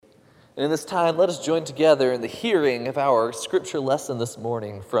And in this time, let us join together in the hearing of our scripture lesson this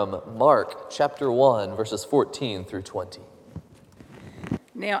morning from Mark chapter 1, verses 14 through 20.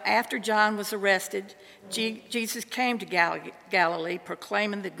 Now, after John was arrested, Jesus came to Galilee,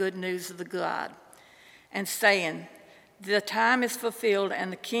 proclaiming the good news of the God, and saying, "The time is fulfilled,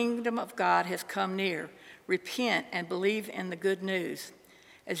 and the kingdom of God has come near. Repent and believe in the good news."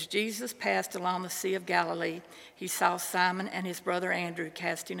 As Jesus passed along the Sea of Galilee, he saw Simon and his brother Andrew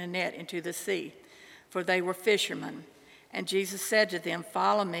casting a net into the sea, for they were fishermen. And Jesus said to them,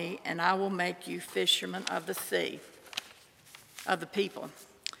 "Follow me, and I will make you fishermen of the sea, of the people."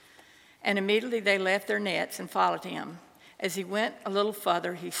 And immediately they left their nets and followed him. As he went a little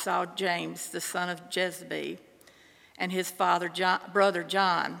further, he saw James, the son of Zebedee, and his brother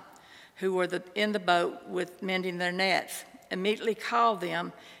John, who were in the boat mending their nets. Immediately called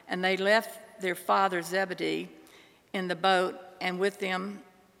them, and they left their father Zebedee in the boat and with them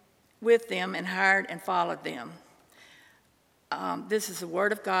and hired and followed them. This is the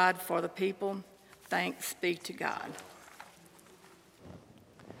word of God for the people. Thanks be to God.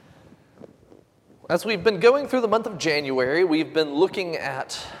 As we've been going through the month of January, we've been looking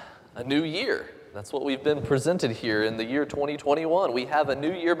at a new year. That's what we've been presented here in the year 2021. We have a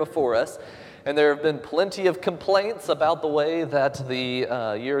new year before us, and there have been plenty of complaints about the way that the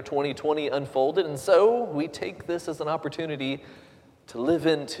year 2020 unfolded, and so we take this as an opportunity to live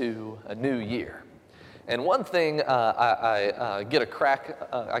into a new year. And one thing I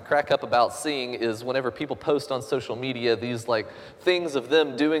crack up about seeing is whenever people post on social media these like things of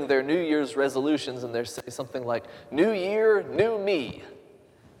them doing their New Year's resolutions, and they say something like, "New year, new me."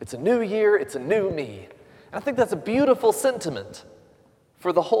 It's a new year, it's a new me. And I think that's a beautiful sentiment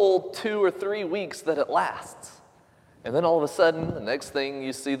for the whole 2 or 3 weeks that it lasts. And then all of a sudden, the next thing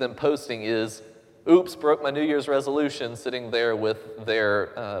you see them posting is, "Oops, broke my New Year's resolution," sitting there with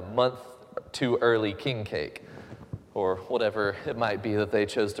their month too early king cake, or whatever it might be that they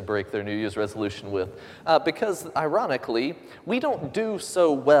chose to break their New Year's resolution with. Because, ironically, we don't do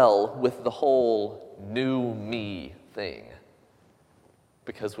so well with the whole new me thing.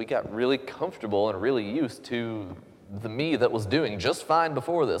 Because we got really comfortable and really used to the me that was doing just fine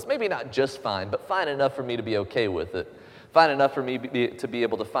before this. Maybe not just fine, but fine enough for me to be okay with it. Fine enough for me to be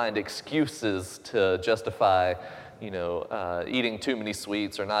able to find excuses to justify, eating too many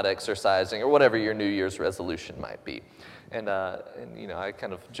sweets or not exercising or whatever your New Year's resolution might be. And I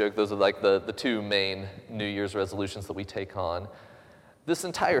kind of joke those are like the two main New Year's resolutions that we take on. This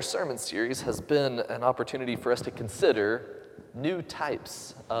entire sermon series has been an opportunity for us to consider new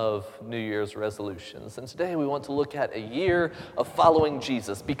types of New Year's resolutions. And today we want to look at a year of following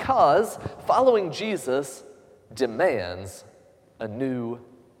Jesus, because following Jesus demands a new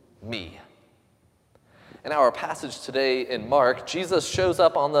me. In our passage today in Mark, Jesus shows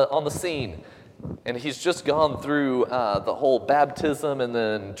up on the scene, and he's just gone through the whole baptism and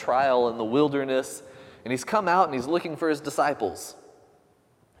then trial in the wilderness, and he's come out and he's looking for his disciples.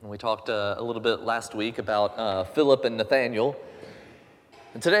 And we talked a little bit last week about Philip and Nathanael.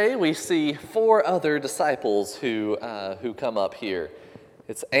 And today we see 4 other disciples who come up here.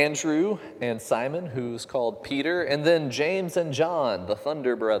 It's Andrew and Simon, who's called Peter, and then James and John, the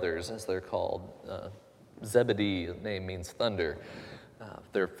Thunder brothers, as they're called. Zebedee, the name means thunder.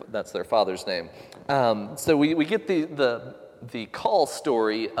 That's their father's name. So we get the call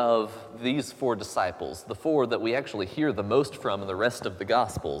story of these 4 disciples, the 4 that we actually hear the most from in the rest of the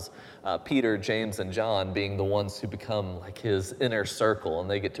Gospels, Peter, James, and John being the ones who become like his inner circle, and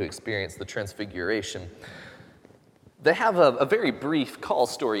they get to experience the transfiguration. They have a very brief call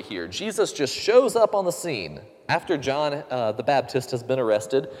story here. Jesus just shows up on the scene after John the Baptist has been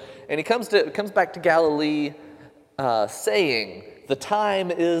arrested, and he comes back to Galilee saying, "The time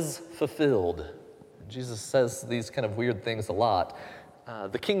is fulfilled." Jesus says these kind of weird things a lot.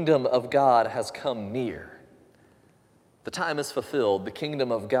 The kingdom of God has come near. The time is fulfilled. The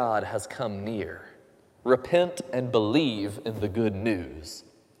kingdom of God has come near. Repent and believe in the good news.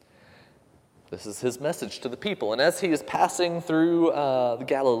 This is his message to the people. And as he is passing through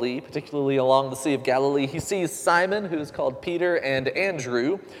Galilee, particularly along the Sea of Galilee, he sees Simon, who is called Peter, and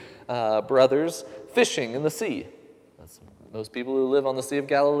Andrew, brothers, fishing in the sea. Most people who live on the Sea of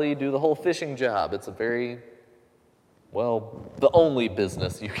Galilee do the whole fishing job. It's the only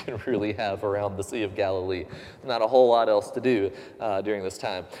business you can really have around the Sea of Galilee. Not a whole lot else to do during this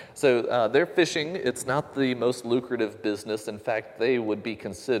time. So they're fishing. It's not the most lucrative business. In fact, they would be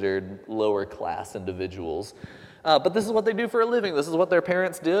considered lower class individuals. But this is what they do for a living. This is what their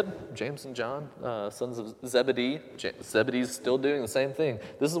parents did. James and John, sons of Zebedee. Zebedee's still doing the same thing.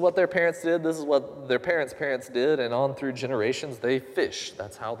 This is what their parents did. This is what their parents' parents did. And on through generations, they fish.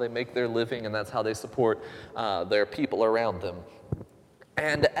 That's how they make their living, and that's how they support their people around them.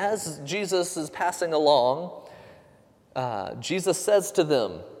 And as Jesus is passing along, Jesus says to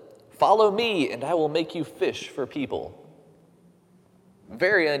them, "Follow me, and I will make you fish for people."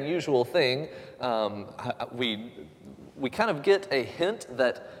 Very unusual thing. We kind of get a hint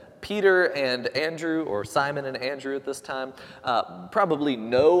that Peter and Andrew, or Simon and Andrew at this time, probably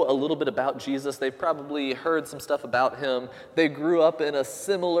know a little bit about Jesus. They've probably heard some stuff about him. They grew up in a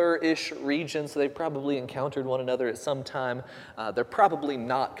similar-ish region, so they've probably encountered one another at some time. They're probably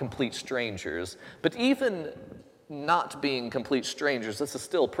not complete strangers. But even not being complete strangers, this is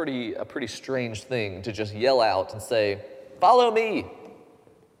still a pretty strange thing to just yell out and say, "Follow me."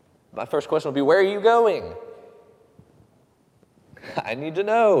 My first question would be, where are you going? I need to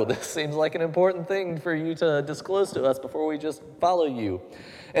know. This seems like an important thing for you to disclose to us before we just follow you.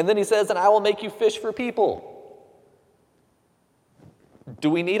 And then he says, "And I will make you fish for people." Do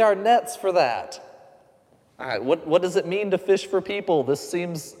we need our nets for that? All right, what does it mean to fish for people? This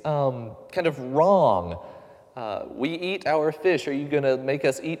seems kind of wrong. We eat our fish. Are you going to make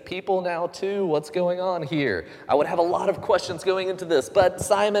us eat people now too? What's going on here? I would have a lot of questions going into this, but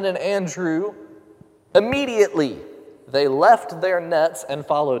Simon and Andrew, immediately, they left their nets and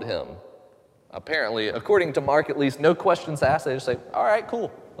followed him. Apparently, according to Mark at least, no questions asked. They just say, "All right, cool,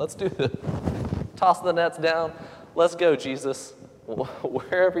 let's do this. Toss the nets down. Let's go, Jesus.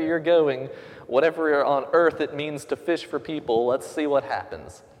 Wherever you're going, whatever on earth it means to fish for people, let's see what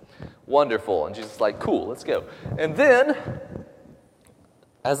happens." Wonderful. And Jesus is like, "Cool, let's go." And then,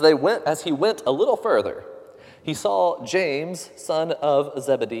 as he went a little further, he saw James, son of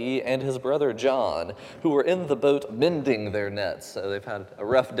Zebedee, and his brother John, who were in the boat mending their nets. So they've had a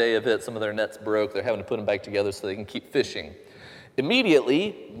rough day of it. Some of their nets broke. They're having to put them back together so they can keep fishing.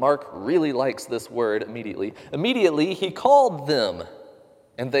 Immediately, Mark really likes this word, immediately. Immediately, he called them.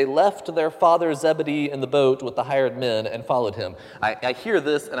 And they left their father Zebedee in the boat with the hired men and followed him. I hear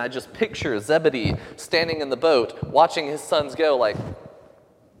this and I just picture Zebedee standing in the boat watching his sons go like,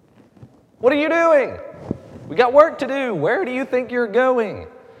 "What are you doing? We got work to do. Where do you think you're going?"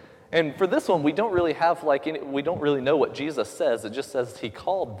 And for this one, we don't really know what Jesus says. It just says he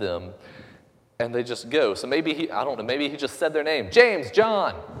called them and they just go. So maybe he just said their name. "James,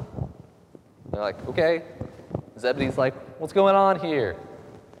 John." They're like, "Okay." Zebedee's like, "What's going on here?"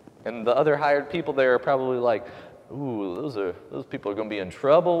 And the other hired people there are probably like, "Ooh, those people are going to be in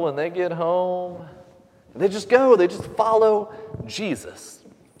trouble when they get home." They just go. They just follow Jesus.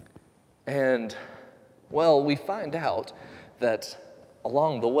 And, well, we find out that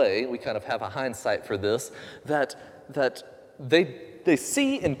along the way, we kind of have a hindsight for this, that they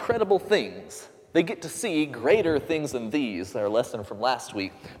see incredible things. They get to see greater things than these, our lesson from last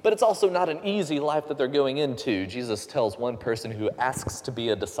week. But it's also not an easy life that they're going into. Jesus tells one person who asks to be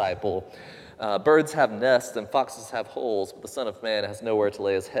a disciple, "Birds have nests and foxes have holes, but the Son of Man has nowhere to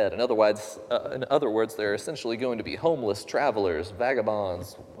lay his head." In other words, they're essentially going to be homeless travelers,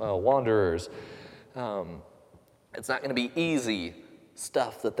 vagabonds, wanderers. It's not going to be easy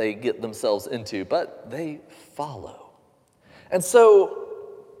stuff that they get themselves into, but they follow. And so,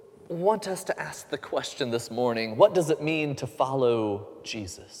 I want us to ask the question this morning, what does it mean to follow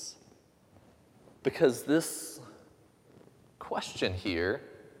Jesus? Because this question here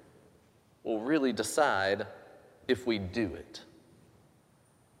will really decide if we do it.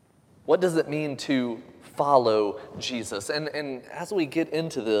 What does it mean to follow Jesus? And as we get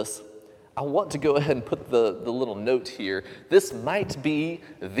into this, I want to go ahead and put the little note here. This might be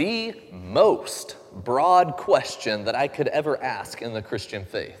the most broad question that I could ever ask in the Christian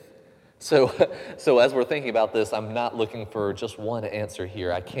faith. So as we're thinking about this, I'm not looking for just one answer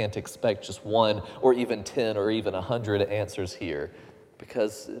here. I can't expect just one or even 10 or even 100 answers here,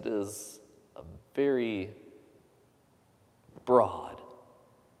 because it is a very broad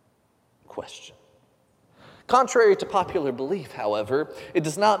question. Contrary to popular belief, however, it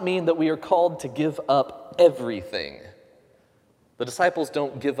does not mean that we are called to give up everything. The disciples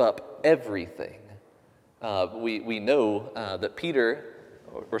don't give up everything. We know that Peter,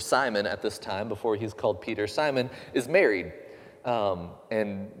 or Simon at this time, before he's called Peter, Simon is married.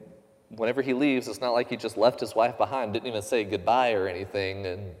 And whenever he leaves, it's not like he just left his wife behind, didn't even say goodbye or anything,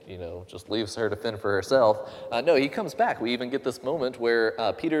 and, just leaves her to fend for herself. No, he comes back. We even get this moment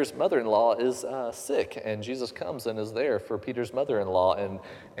where Peter's mother-in-law is sick, and Jesus comes and is there for Peter's mother-in-law,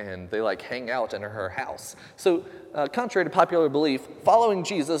 and they hang out in her house. So, contrary to popular belief, following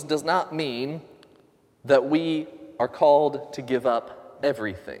Jesus does not mean that we are called to give up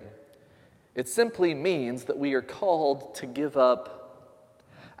everything. It simply means that we are called to give up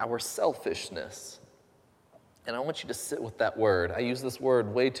our selfishness. And I want you to sit with that word. I use this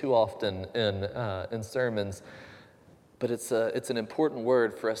word way too often in sermons, but it's an important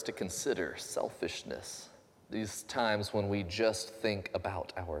word for us to consider, selfishness. These times when we just think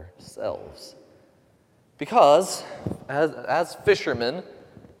about ourselves. Because as fishermen,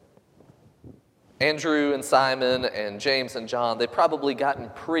 Andrew and Simon and James and John, they've probably gotten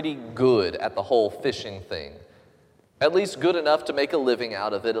pretty good at the whole fishing thing. At least good enough to make a living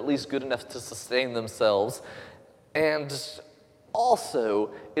out of it, at least good enough to sustain themselves. And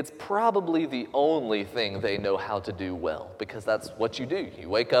also, it's probably the only thing they know how to do well, because that's what you do. You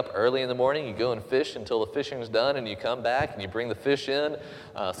wake up early in the morning, you go and fish until the fishing's done, and you come back and you bring the fish in.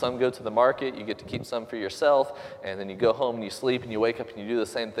 Some go to the market, you get to keep some for yourself, and then you go home and you sleep and you wake up and you do the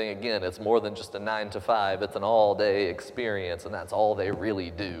same thing again. It's more than just a 9 to 5, it's an all-day experience, and that's all they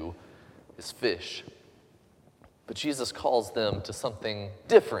really do is fish. But Jesus calls them to something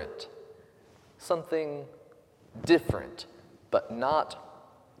different, but not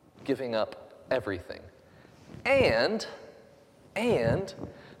giving up everything. And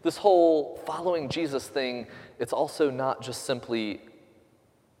this whole following Jesus thing, it's also not just simply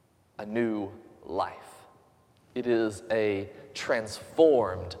a new life. It is a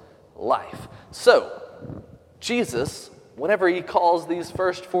transformed life. So, Jesus, whenever he calls these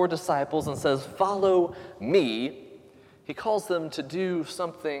first 4 disciples and says, "Follow me," he calls them to do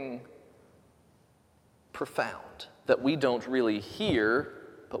something profound that we don't really hear,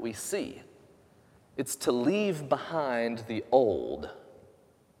 but we see. It's to leave behind the old.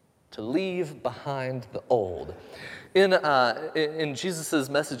 To leave behind the old. In Jesus'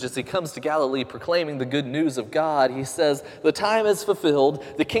 message as he comes to Galilee proclaiming the good news of God, he says, "The time is fulfilled,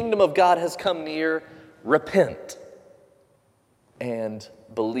 the kingdom of God has come near, repent and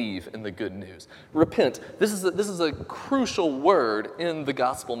believe in the good news." Repent. This is a crucial word in the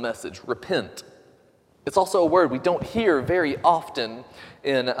gospel message, repent. It's also a word we don't hear very often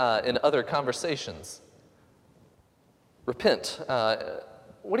in other conversations. Repent.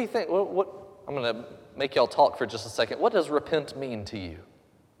 What do you think? I'm going to make y'all talk for just a second. What does repent mean to you?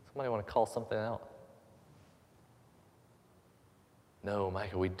 Somebody want to call something out? No,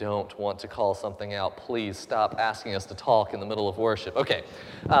 Micah, we don't want to call something out. Please stop asking us to talk in the middle of worship. Okay,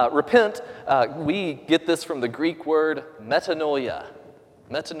 repent, we get this from the Greek word metanoia.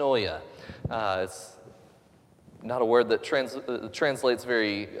 Metanoia. It's not a word that translates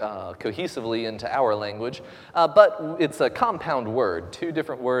very cohesively into our language, but it's a compound word, 2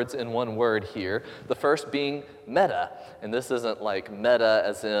 different words in one word here. The first being meta, and this isn't like meta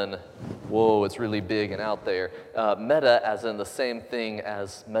as in, whoa, it's really big and out there. Meta as in the same thing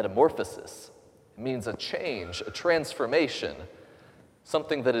as metamorphosis. It means a change, a transformation,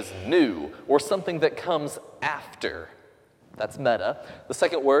 something that is new, or something that comes after. That's meta. The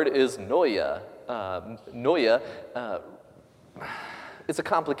second word is noia. Noia, it's a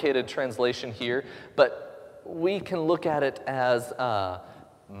complicated translation here, but we can look at it as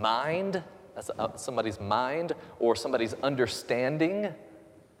mind, as somebody's mind or somebody's understanding.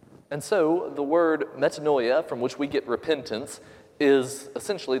 And so the word metanoia, from which we get repentance, is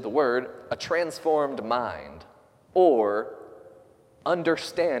essentially the word a transformed mind or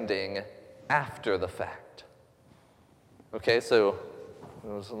understanding after the fact. Okay, so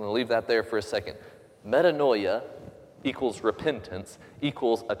I'm just going to leave that there for a second. Metanoia equals repentance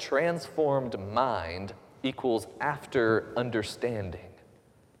equals a transformed mind equals after understanding.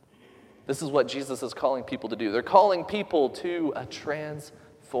 This is what Jesus is calling people to do. They're calling people to a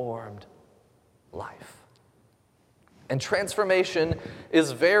transformed life. And transformation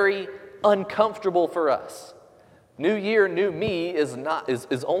is very uncomfortable for us. New year, new me is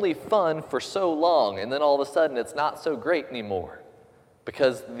only fun for so long, and then all of a sudden it's not so great anymore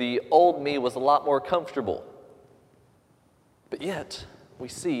because the old me was a lot more comfortable. But yet, we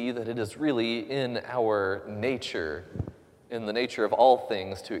see that it is really in our nature, in the nature of all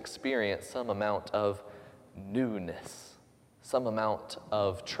things, to experience some amount of newness, some amount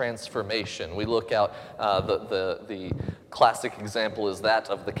of transformation. We look out, the classic example is that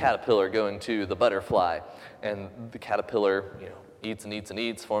of the caterpillar going to the butterfly. And the caterpillar, eats and eats and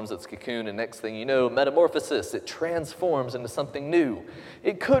eats, forms its cocoon, and next thing you know, metamorphosis, it transforms into something new.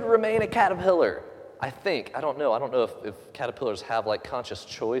 It could remain a caterpillar, I think. I don't know if caterpillars have like conscious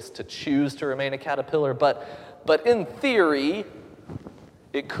choice to choose to remain a caterpillar, but in theory,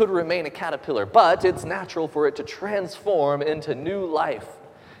 it could remain a caterpillar, but it's natural for it to transform into new life,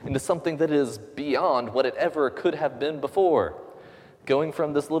 into something that is beyond what it ever could have been before. Going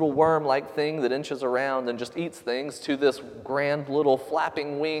from this little worm-like thing that inches around and just eats things to this grand little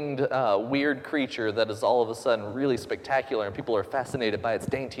flapping winged weird creature that is all of a sudden really spectacular and people are fascinated by its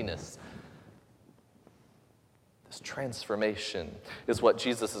daintiness. This transformation is what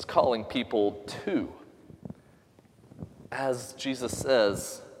Jesus is calling people to. As Jesus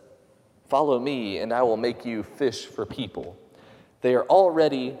says, "Follow me and I will make you fish for people." They are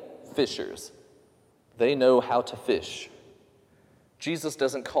already fishers. They know how to fish. Jesus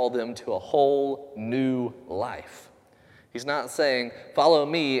doesn't call them to a whole new life. He's not saying, "Follow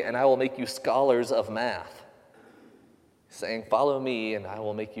me and I will make you scholars of math." He's saying, "Follow me and I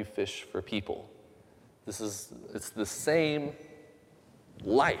will make you fish for people." It's the same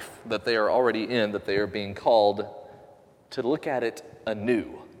life that they are already in, that they are being called to look at it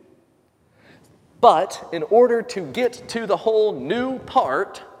anew. But in order to get to the whole new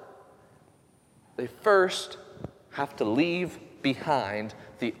part, they first have to leave behind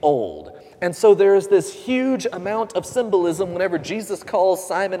the old. And so there is this huge amount of symbolism whenever Jesus calls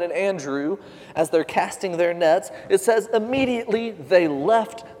Simon and Andrew as they're casting their nets. It says immediately they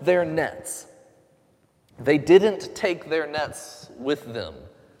left their nets. They didn't take their nets with them.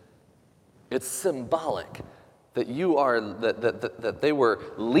 It's symbolic that that they were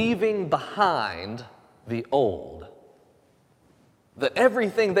leaving behind the old. That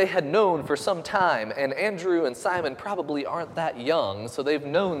everything they had known for some time, and Andrew and Simon probably aren't that young, so they've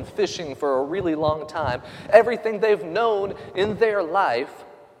known fishing for a really long time. Everything they've known in their life,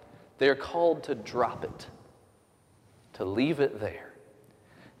 they're called to drop it, to leave it there,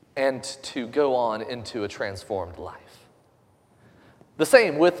 and to go on into a transformed life. The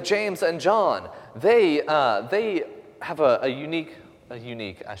same with James and John. They have a unique,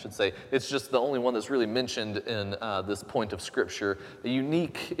 I should say, it's just the only one that's really mentioned in this point of Scripture, a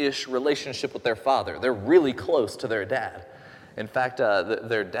unique-ish relationship with their father. They're really close to their dad. In fact,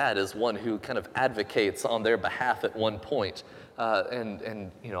 their dad is one who kind of advocates on their behalf at one point.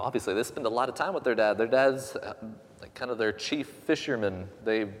 And obviously they spend a lot of time with their dad. Their dad's like kind of their chief fisherman.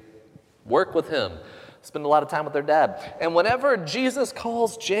 They work with him, spend a lot of time with their dad. And whenever Jesus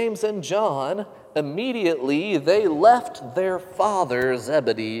calls James and John, immediately they left their father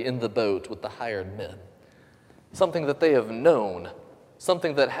Zebedee in the boat with the hired men. Something that they have known,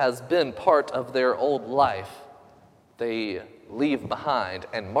 something that has been part of their old life, they leave behind.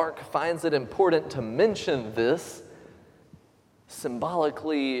 And Mark finds it important to mention this,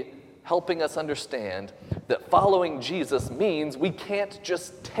 symbolically helping us understand that following Jesus means we can't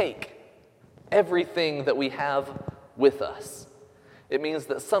just take everything that we have with us. It means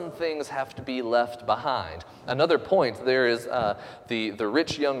that some things have to be left behind. Another point, there is the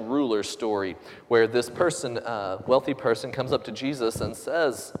rich young ruler story, where this person, wealthy person, comes up to Jesus and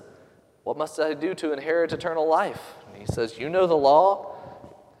says, "What must I do to inherit eternal life?" And he says, "You know the law."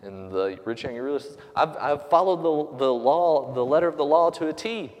 And the rich young ruler says, I've followed the law, the letter of the law to a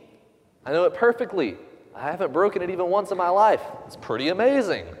T. I know it perfectly. I haven't broken it even once in my life. It's pretty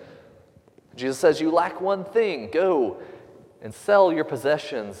amazing. Jesus says, "You lack one thing. Go and sell your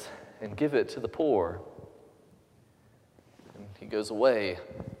possessions and give it to the poor." And he goes away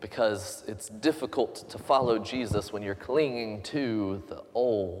because it's difficult to follow Jesus when you're clinging to the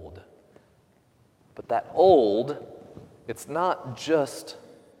old. But that old, it's not just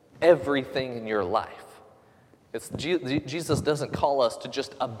everything in your life. Jesus doesn't call us to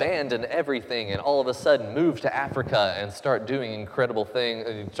just abandon everything and all of a sudden move to Africa and start doing incredible things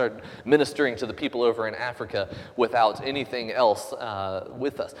and start ministering to the people over in Africa without anything else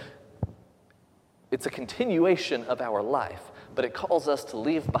with us. It's a continuation of our life, but it calls us to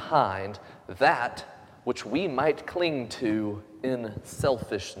leave behind that which we might cling to in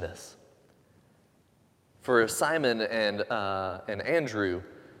selfishness. For Simon and Andrew,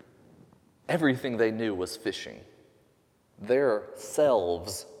 everything they knew was fishing. Their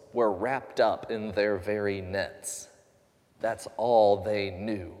selves were wrapped up in their very nets. That's all they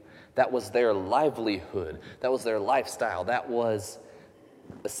knew. That was their livelihood. That was their lifestyle. That was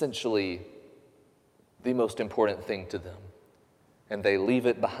essentially the most important thing to them. And they leave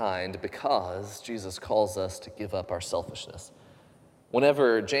it behind because Jesus calls us to give up our selfishness.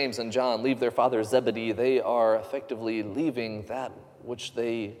 Whenever James and John leave their father Zebedee, they are effectively leaving that which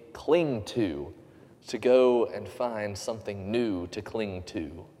they cling to go and find something new to cling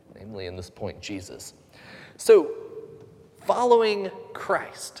to, namely in this point, Jesus. So, following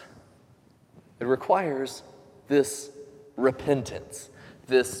Christ, it requires this repentance,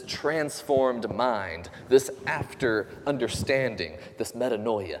 this transformed mind, this after understanding, this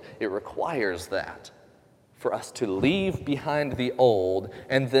metanoia. It requires that for us to leave behind the old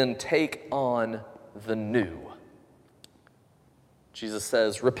and then take on the new. Jesus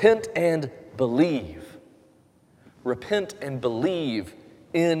says, repent and believe. Repent and believe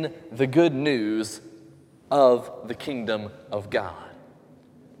in the good news of the kingdom of God.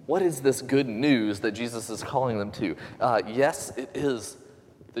 What is this good news that Jesus is calling them to? Yes, it is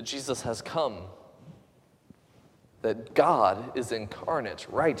that Jesus has come, that God is incarnate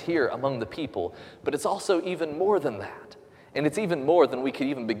right here among the people, but it's also even more than that. And it's even more than we could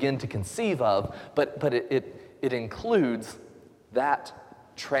even begin to conceive of, but it includes that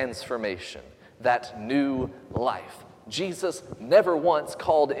transformation, that new life. Jesus never once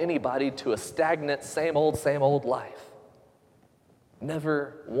called anybody to a stagnant, same old life.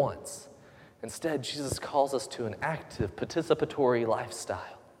 Never once. Instead, Jesus calls us to an active, participatory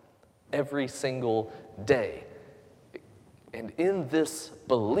lifestyle every single day. And in this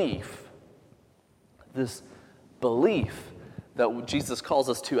belief that what Jesus calls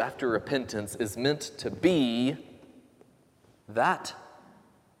us to after repentance is meant to be that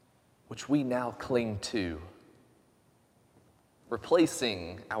which we now cling to,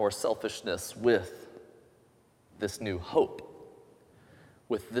 replacing our selfishness with this new hope,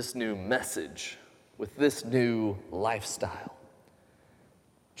 with this new message, with this new lifestyle.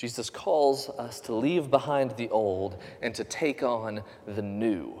 Jesus calls us to leave behind the old and to take on the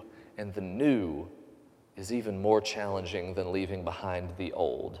new. And the new is even more challenging than leaving behind the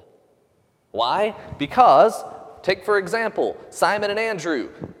old. Why? Because, take for example, Simon and Andrew.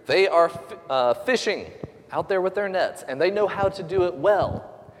 They are fishing out there with their nets, and they know how to do it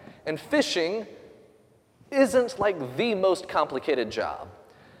well. And fishing isn't like the most complicated job.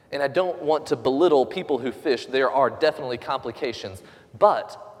 And I don't want to belittle people who fish. There are definitely complications.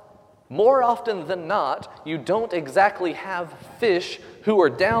 But more often than not, you don't exactly have fish who are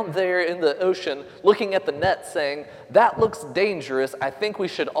down there in the ocean looking at the net saying, that looks dangerous, I think we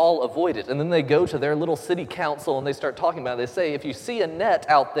should all avoid it. And then they go to their little city council and they start talking about it. They say, if you see a net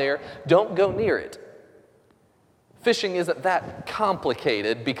out there, don't go near it. Fishing isn't that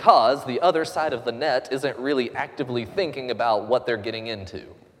complicated because the other side of the net isn't really actively thinking about what they're getting into.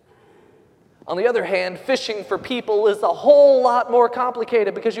 On the other hand, fishing for people is a whole lot more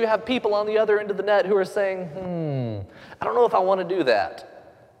complicated because you have people on the other end of the net who are saying, I don't know if I want to do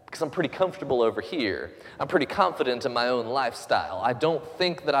that because I'm pretty comfortable over here. I'm pretty confident in my own lifestyle. I don't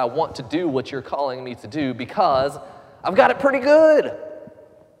think that I want to do what you're calling me to do because I've got it pretty good.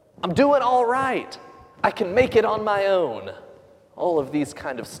 I'm doing all right. I can make it on my own. All of these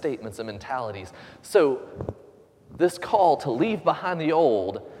kind of statements and mentalities. So this call to leave behind the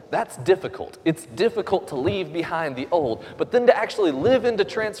old, that's difficult. It's difficult to leave behind the old, but then to actually live into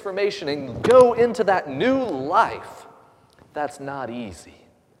transformation and go into that new life, that's not easy.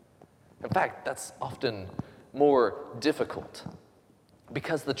 In fact, that's often more difficult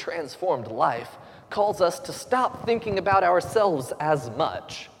because the transformed life calls us to stop thinking about ourselves as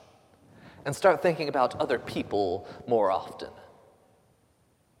much and start thinking about other people more often.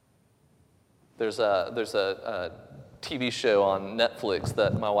 There's a TV show on Netflix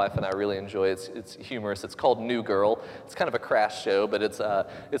that my wife and I really enjoy. It's humorous. It's called New Girl. It's kind of a crash show, but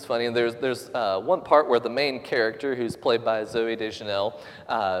it's funny. And there's one part where the main character, who's played by Zooey Deschanel,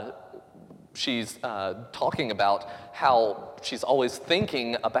 she's talking about how she's always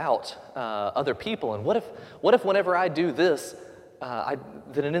thinking about other people. And what if whenever I do this,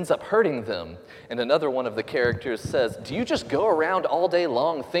 then it ends up hurting them? And another one of the characters says, do you just go around all day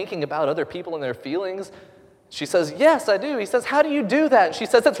long thinking about other people and their feelings? She says, yes, I do. He says, how do you do that? And she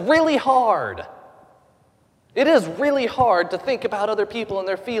says, it's really hard. It is really hard to think about other people and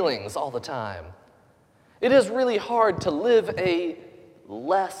their feelings all the time. It is really hard to live a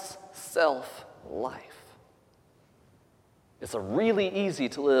less self life. It's really easy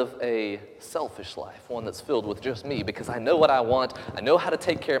to live a selfish life, one that's filled with just me, because I know what I want, I know how to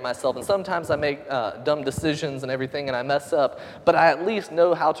take care of myself, and sometimes I make dumb decisions and everything and I mess up, but I at least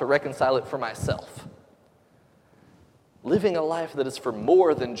know how to reconcile it for myself. Living a life that is for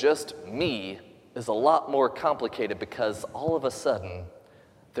more than just me is a lot more complicated because all of a sudden,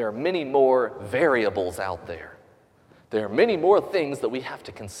 there are many more variables out there. There are many more things that we have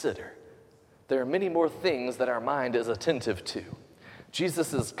to consider. There are many more things that our mind is attentive to.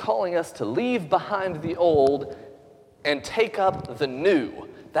 Jesus is calling us to leave behind the old and take up the new.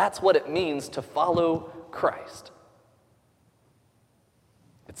 That's what it means to follow Christ.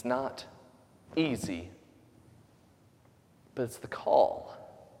 It's not easy, but it's the call.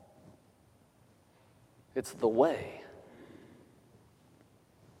 It's the way.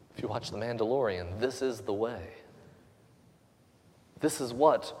 If you watch The Mandalorian, this is the way. This is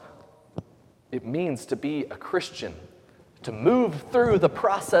what it means to be a Christian, to move through the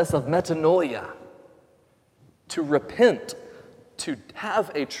process of metanoia, to repent, to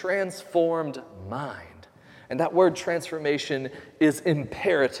have a transformed mind. And that word transformation is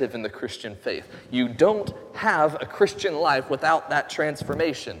imperative in the Christian faith. You don't have a Christian life without that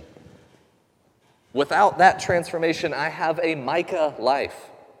transformation. Without that transformation, I have a Micah life.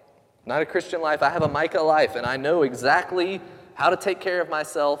 Not a Christian life, I have a Micah life, and I know exactly how to take care of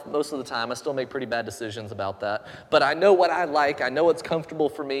myself most of the time. I still make pretty bad decisions about that. But I know what I like, I know what's comfortable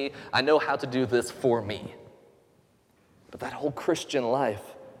for me, I know how to do this for me. But that whole Christian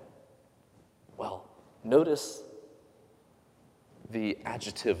life, well, notice the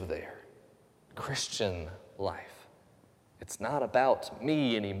adjective there, Christian life. It's not about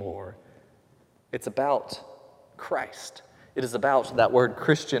me anymore. It's about Christ. It is about that word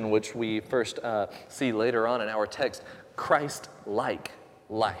Christian, which we first see later on in our text, Christ-like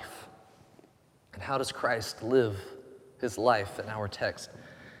life. And how does Christ live his life in our text?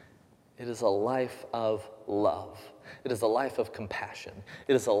 It is a life of love. It is a life of compassion.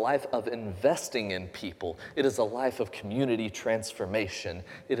 It is a life of investing in people. It is a life of community transformation.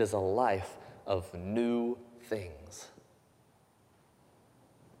 It is a life of new things.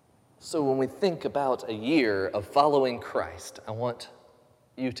 So when we think about a year of following Christ, I want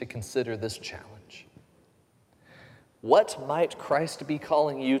you to consider this challenge. What might Christ be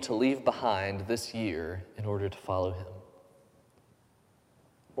calling you to leave behind this year in order to follow him?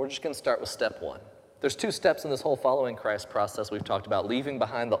 We're just going to start with step one. There's 2 steps in this whole following Christ process we've talked about, leaving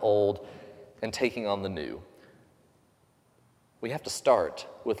behind the old and taking on the new. We have to start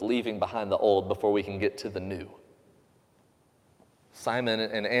with leaving behind the old before we can get to the new. Simon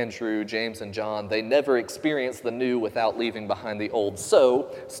and Andrew, James and John, they never experienced the new without leaving behind the old.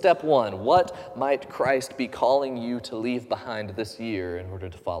 So, step 1, what might Christ be calling you to leave behind this year in order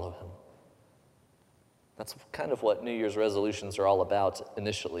to follow him? That's kind of what New Year's resolutions are all about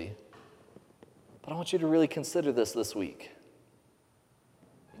initially. But I want you to really consider this week.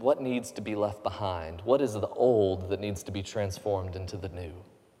 What needs to be left behind? What is the old that needs to be transformed into the new?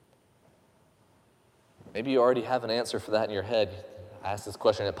 Maybe you already have an answer for that in your head. I asked this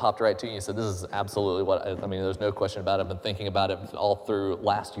question, it popped right to you. You said, this is absolutely what, there's no question about it. I've been thinking about it all through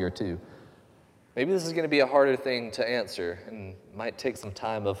last year too. Maybe this is going to be a harder thing to answer and might take some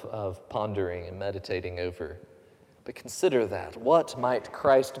time of pondering and meditating over. But consider that. What might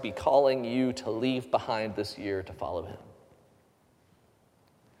Christ be calling you to leave behind this year to follow him?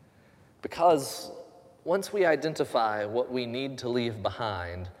 Because once we identify what we need to leave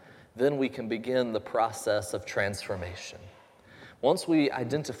behind, then we can begin the process of transformation. Once we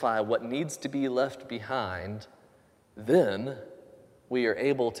identify what needs to be left behind, then we are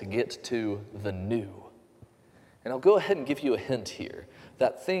able to get to the new. And I'll go ahead and give you a hint here.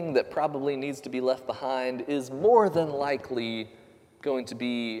 That thing that probably needs to be left behind is more than likely going to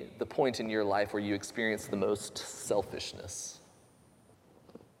be the point in your life where you experience the most selfishness.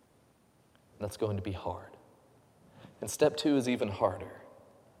 That's going to be hard. And step 2 is even harder.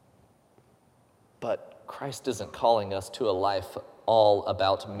 But Christ isn't calling us to a life all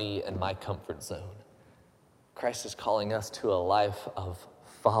about me and my comfort zone. Christ is calling us to a life of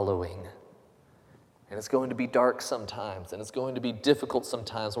following. And it's going to be dark sometimes, and it's going to be difficult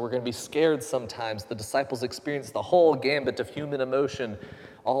sometimes, and we're going to be scared sometimes. The disciples experienced the whole gambit of human emotion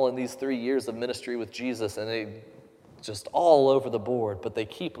all in these 3 years of ministry with Jesus, and they just all over the board, but they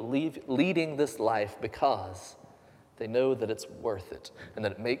keep leading this life because they know that it's worth it and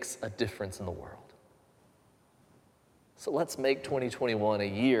that it makes a difference in the world. So let's make 2021 a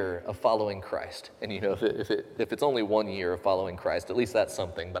year of following Christ. And if it's only 1 year of following Christ, at least that's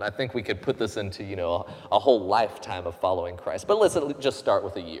something. But I think we could put this into, a whole lifetime of following Christ. But let's just start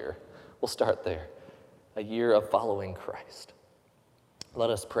with a year. We'll start there. A year of following Christ. Let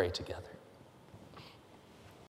us pray together.